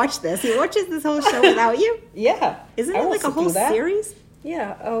does he watch this? He watches this whole show without you? Yeah. Isn't I it will like a sit whole through that. series?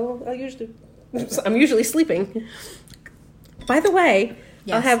 Yeah. I'm usually sleeping. By the way,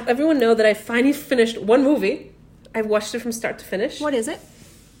 Yes. I'll have everyone know that I finally finished one movie. I've watched it from start to finish. What is it?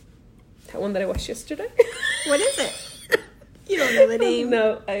 That one that I watched yesterday. What is it? You don't know the name.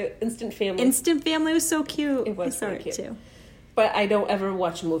 No, Instant Family. Instant Family was so cute. It was I saw very it cute. too. But I don't ever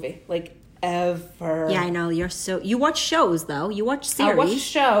watch a movie. Like, ever. Yeah, I know. You watch shows though. You watch series. I watch a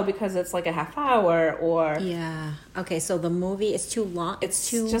show because it's like a half hour or Yeah. Okay, so the movie is too long.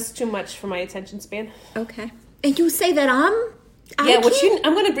 it's just too much for my attention span. Okay. And you say that I'm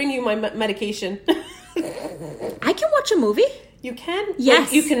going to bring you my medication. I can watch a movie. You can? Yes.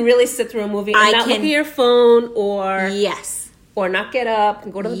 Like, you can really sit through a movie and I not look can. at your phone or... Yes. or not get up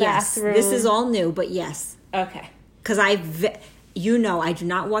and go to the Yes, bathroom. this is all new, but yes. Okay. Because I do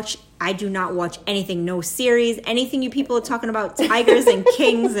not watch anything, no series, anything you people are talking about, tigers and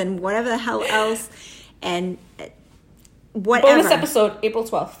kings and whatever the hell else, and whatever. Bonus episode, April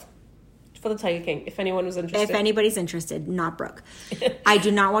 12th, for the Tiger King, if anyone was interested. If anybody's interested, not Brooke. I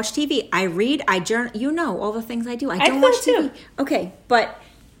do not watch TV. I read, I journal, all the things I do. I don't watch TV. too. Okay, but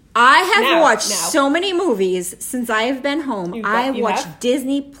I have Now. watched so many movies since I have been home. You I watched have?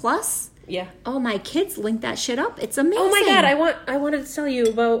 Disney Plus. Yeah. Oh, my kids link that shit up. It's amazing. Oh my God, I wanted to tell you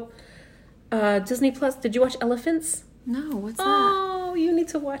about Disney Plus. Did you watch Elephants? No, what's that? Oh, you need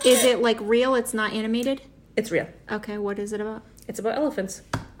to watch Is it like real? It's not animated? It's real. Okay, what is it about? It's about elephants.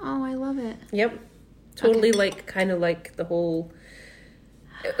 Oh, I love it. Yep. Totally like, kind of like the whole...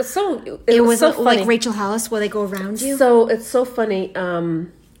 It was so funny. like Rachel Hollis where they go around you? So it's so funny.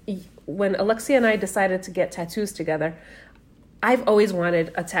 When Alexia and I decided to get tattoos together, I've always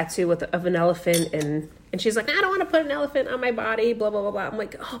wanted a tattoo of an elephant, and she's like, I don't want to put an elephant on my body, blah, blah, blah, blah. I'm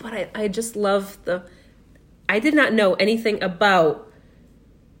like, oh, but I just love I did not know anything about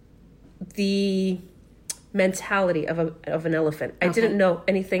the mentality of an elephant. I didn't know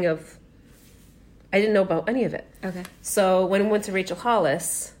anything I didn't know about any of it. Okay. So when we went to Rachel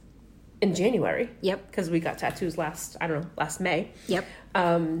Hollis in January, Yep. because we got tattoos last May. Yep.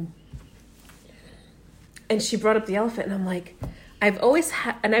 And she brought up the elephant, and I'm like, I've always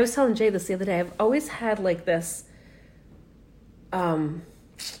had, and I was telling Jay this the other day, I've always had like this,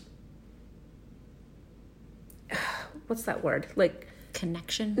 what's that word? Like,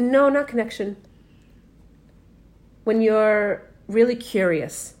 Connection? no, not connection. When you're really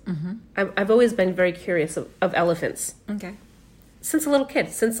curious, I've always been very curious of elephants. Okay. Since a little kid,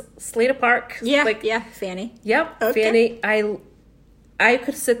 since Slater Park. Yeah, like, yeah, Fanny. Yep, Okay. Fanny. I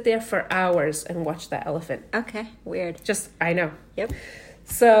could sit there for hours and watch that elephant. Okay, weird. I know. Yep.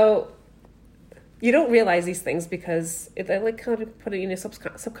 So you don't realize these things because they like kind of put it in your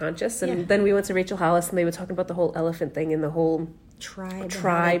subconscious. And Yeah. then we went to Rachel Hollis, and they were talking about the whole elephant thing and the whole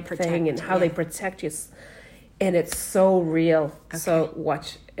Tribe thing and how they protect you. And it's so real. So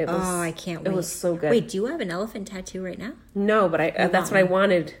watch. It was, Oh, I can't wait. It was so good. Wait, do you have an elephant tattoo right now? No, but that's what I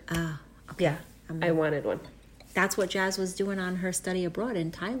wanted. Ah, okay. Yeah, I wanted one. That's what Jazz was doing on her study abroad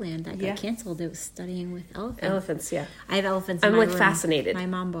in Thailand. That got Yeah. canceled. It was studying with elephants. Elephants, yeah. I have elephants in I'm my like room. fascinated. My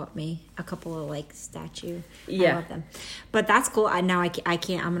mom bought me a couple of like statue. Yeah. I love them. But that's cool. I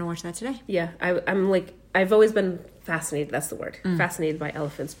can't. I'm going to watch that today. Yeah, I'm like, I've always been fascinated, that's the word, fascinated by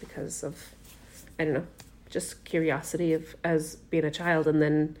elephants because of, I don't know, just curiosity as being a child. And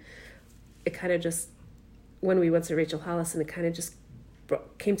then it kind of just, when we went to Rachel Hollis, and it kind of just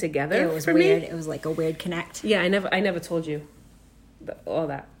came together. It was for weird. me. It was like a weird connect. Yeah, I never told you all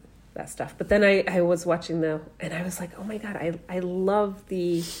that stuff. But then I was watching and I was like, oh my God, I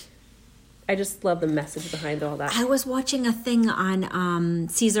just love the message behind all that. I was watching a thing on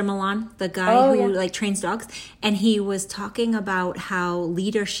Cesar Millan, the guy who like trains dogs, and he was talking about how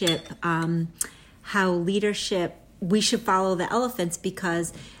leadership, we should follow the elephants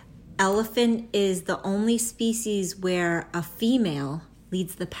because elephant is the only species where a female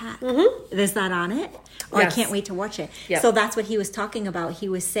leads the pack. Is that on it? Oh, Yes. I can't wait to watch it. Yep. So that's what he was talking about. He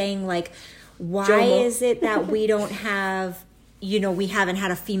was saying like, why Jomo. is it that we don't have, we haven't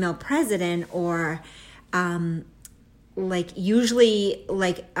had a female president or like usually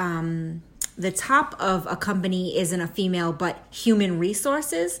like the top of a company isn't a female, but human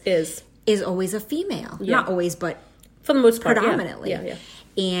resources is always a female. Yeah. Not always, but For the most part, predominantly. Yeah.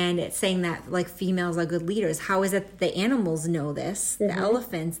 And it's saying that like females are good leaders. How is it that the animals know this? The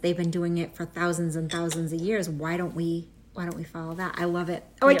elephants, they've been doing it for thousands and thousands of years. Why don't we follow that? I love it.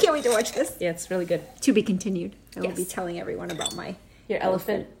 Oh, I can't wait to watch this. Yeah, it's really good. To be continued. I will Yes. be telling everyone about Your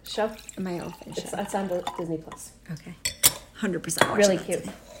elephant show? my elephant show. It's on Disney Plus. Okay. 100% watch Really that cute.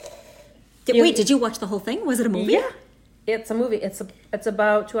 today. Wait, did you watch the whole thing? Was it a movie? Yeah. It's a movie. It's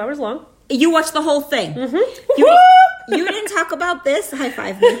about 2 hours long. You watched the whole thing. You didn't talk about this. High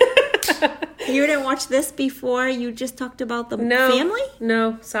five me. You didn't watch this before. You just talked about the family.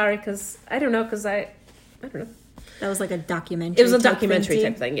 No, sorry, because I don't know. I don't know. That was like a documentary. It was a type documentary thing,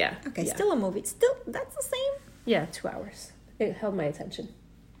 type too? thing. Yeah. Okay, Yeah. still a movie. Still, that's the same. Yeah, 2 hours. It held my attention.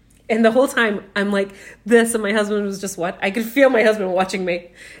 And the whole time I'm like this, and my husband was just I could feel my husband watching me,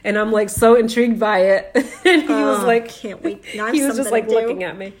 and I'm like so intrigued by it. And he was like, can't wait. Now I have he was just something like to do. looking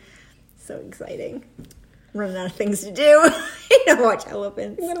at me. So exciting. Running out of things to do. I don't watch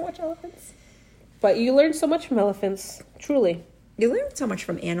elephants. I'm gonna watch elephants. But you learn so much from elephants, truly. You learn so much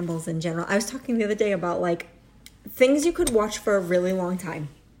from animals in general. I was talking the other day about like things you could watch for a really long time.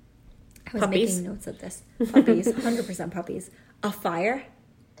 I was Puppies. making notes of this. Puppies, 100% puppies. A fire?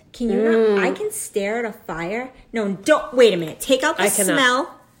 Can you not? I can stare at a fire. No, don't. Wait a minute. Take out the I cannot.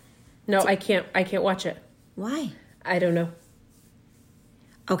 smell. No, I can't watch it. Why? I don't know.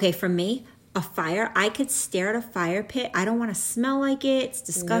 Okay, for me, a fire, I could stare at a fire pit. I don't want to smell like it. It's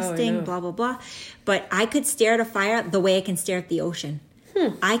disgusting, know. blah, blah, blah. But I could stare at a fire the way I can stare at the ocean.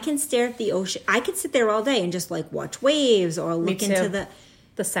 I can stare at the ocean. I could sit there all day and just like watch waves or Me look too. into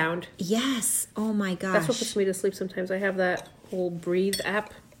the sound. Yes. Oh my gosh. That's what puts me to sleep sometimes. I have that whole Breathe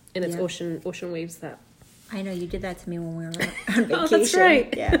app, and it's Yeah. ocean waves that. I know you did that to me when we were on vacation. Oh, that's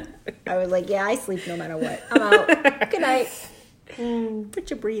right. Yeah. I was like, yeah, I sleep no matter what. I'm out. Good night. Put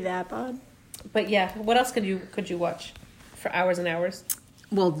your Breathe app on. But yeah, what else could you watch for hours and hours?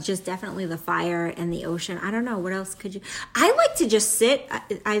 Well, just definitely the fire and the ocean. I don't know. What else could you... I like to just sit.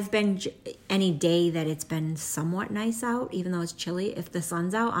 I've been... Any day that it's been somewhat nice out, even though it's chilly, if the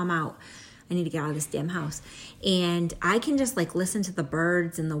sun's out, I'm out. I need to get out of this damn house. And I can just like listen to the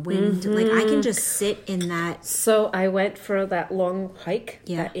birds and the wind. Like I can just sit in that... So I went for that long hike,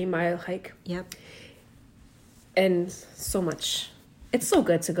 Yeah. that 8-mile hike, Yep. and so much. It's so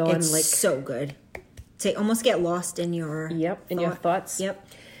good to go It's and like, so good. To almost get lost in your... yep, in your thoughts. Yep.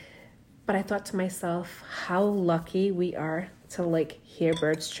 But I thought to myself, how lucky we are to like hear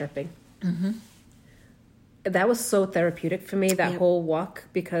birds chirping. Mm-hmm. That was so therapeutic for me, that Yep. whole walk,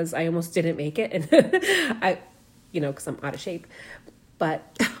 because I almost didn't make it, and I, because I'm out of shape. But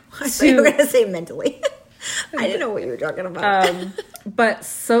I thought you were going to say mentally. I didn't know what you were talking about. but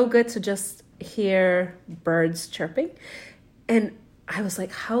so good to just hear birds chirping, and I was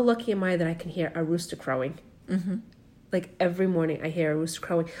like, how lucky am I that I can hear a rooster crowing? Mm-hmm. Like every morning I hear a rooster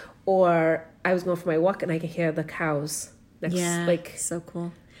crowing, or I was going for my walk and I could hear the cows next, Yeah, like, so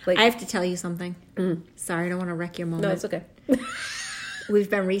cool. like- I have to tell you something. Sorry, I don't want to wreck your moment. no, it's okay. We've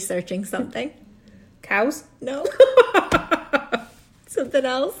been researching something. Cows? No. Something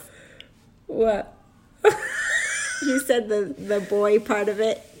else. What? You said the boy part of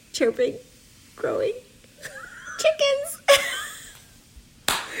it, chirping, crowing. Chickens.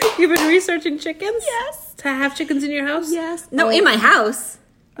 You've been researching chickens? Yes. To have chickens in your house? Yes. No, Oh. in my house.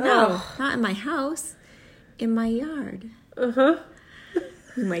 No, Oh. not in my house. In my yard. Uh-huh.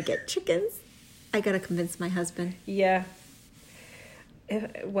 We might get chickens. I gotta convince my husband. Yeah.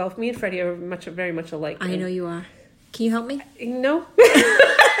 Well, me and Freddie are very much alike. I know you are. Can you help me? No.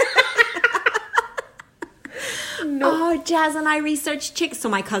 Oh, Jazz and I researched chickens. So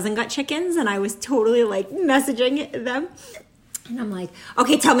my cousin got chickens, and I was totally like messaging them. And I'm like,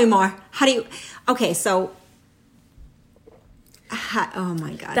 okay, tell me more. How do you... Okay, so... oh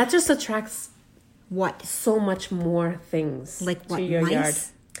my God. That just attracts What? so much more things Like what, to your mice? yard.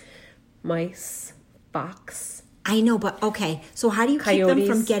 Mice, fox. I know, but okay. So how do you keep them Coyotes.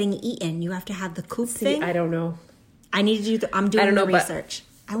 from getting eaten? You have to have the coop See, thing? I don't know. I need to do I'm doing don't know, the but- research.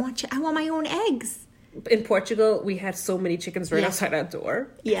 I want my own eggs. In Portugal, we had so many chickens right Yeah. outside our door.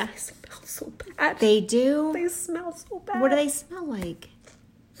 Yeah. They smell so bad. They do? They smell so bad. What do they smell like?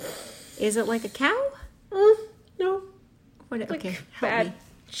 Is it like a cow? No. What, Like okay, help me.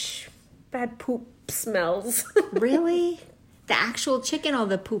 bad poop smells. Really? The actual chicken or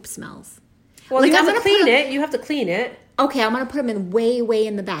the poop smells? Well, Like, you have I'm to gonna put clean 'em- it. You have to clean it. Okay, I'm gonna put them in way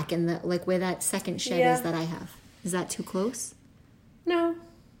in the back, in the like where that second shed Yeah. is that I have. Is that too close? No.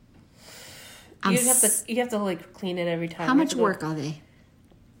 I'm You have to like clean it every time. How You have much to go- work are they?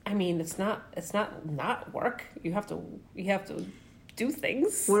 I mean, it's not work. You have to do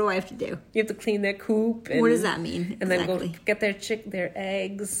things. What do I have to do? You have to clean their coop. And, What does that mean And then exactly? go get their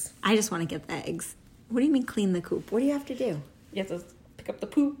eggs. I just want to get the eggs. What do you mean clean the coop? What do you have to do? You have to pick up the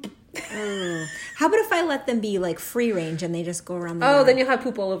poop. How about if I let them be like free range and they just go around the Oh, yard? then you'll have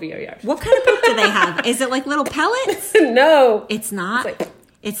poop all over your yard. What kind of poop do they have? Is it like little pellets? No. It's not.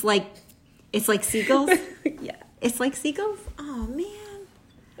 It's like- It's like seagulls. Yeah. It's like seagulls. Oh man,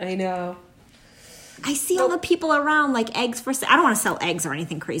 I know. I see all the people around like eggs for. I don't want to sell eggs or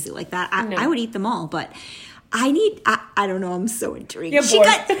anything crazy like that. No. I would eat them all, but I need. I don't know. I'm so intrigued. You're bored.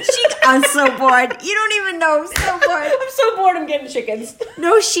 I'm so bored. You don't even know. I'm so bored. I'm so bored. I'm getting chickens.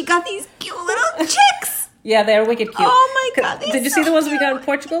 No, she got these cute little chicks. Yeah, they're wicked cute. Oh my God, they're Did you so see the ones we got in cute.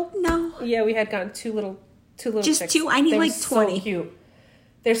 Portugal? No. Yeah, we had gotten two little Just chicks. two? I need They were like 20. So cute.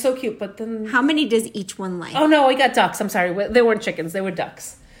 They're so cute, but then How many does each one lay? oh no, we got ducks. I'm sorry, they weren't chickens. They were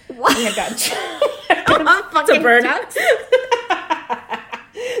ducks. What? We had gotten Fucking to bird ducks.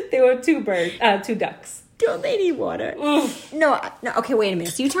 They were two ducks. Don't they need water? No. Okay, wait a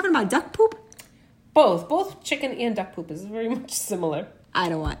minute. So you're talking about duck poop? Both chicken and duck poop is very much similar. I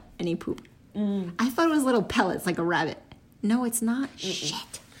don't want any poop. I thought it was little pellets like a rabbit. No, it's not.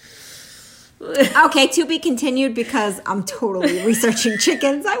 Shit. Okay, to be continued because I'm totally researching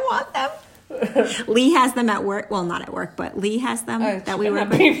chickens. I want them. Lee has them at work. Well, not at work, but Lee has them that we were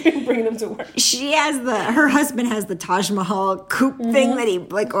bringing them to work. She has her husband has the Taj Mahal coop thing that he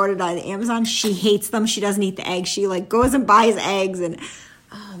like ordered on Amazon. She hates them. She doesn't eat the eggs. She like goes and buys eggs and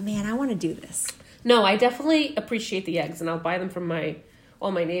oh man, I want to do this. No, I definitely appreciate the eggs and I'll buy them from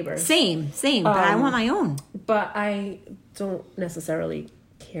all my neighbors. Same, but I want my own. But I don't necessarily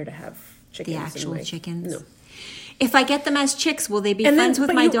care to have chickens. The actual chickens. No. If I get them as chicks, will they be friends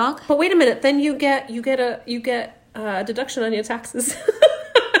with my dog? But wait a minute, then you get a deduction on your taxes.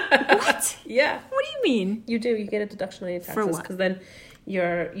 What? Yeah. What do you mean? You do. You get a deduction on your taxes. For what? Because then you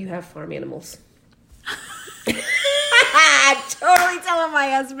have farm animals. Totally telling my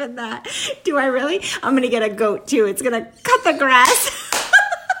husband that. Do I really? I'm going to get a goat too. It's going to cut the grass.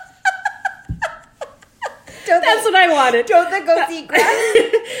 That's what I wanted. Don't the goats eat grass?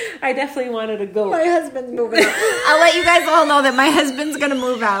 I definitely wanted a goat. My husband's moving out. I'll let you guys all know that my husband's going to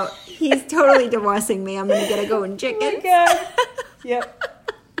move out. He's totally divorcing me. I'm going to get a goat and chickens. Oh my God. Yep.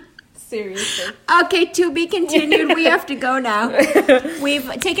 Seriously. Okay, to be continued. We have to go now. We've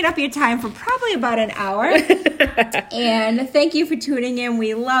taken up your time for probably about an hour. And thank you for tuning in.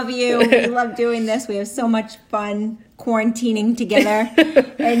 We love you. We love doing this. We have so much fun quarantining together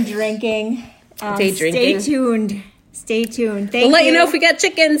and drinking. Day drinking. Stay tuned. Stay tuned. Thank We'll let you know if we get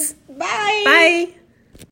chickens. Bye. Bye.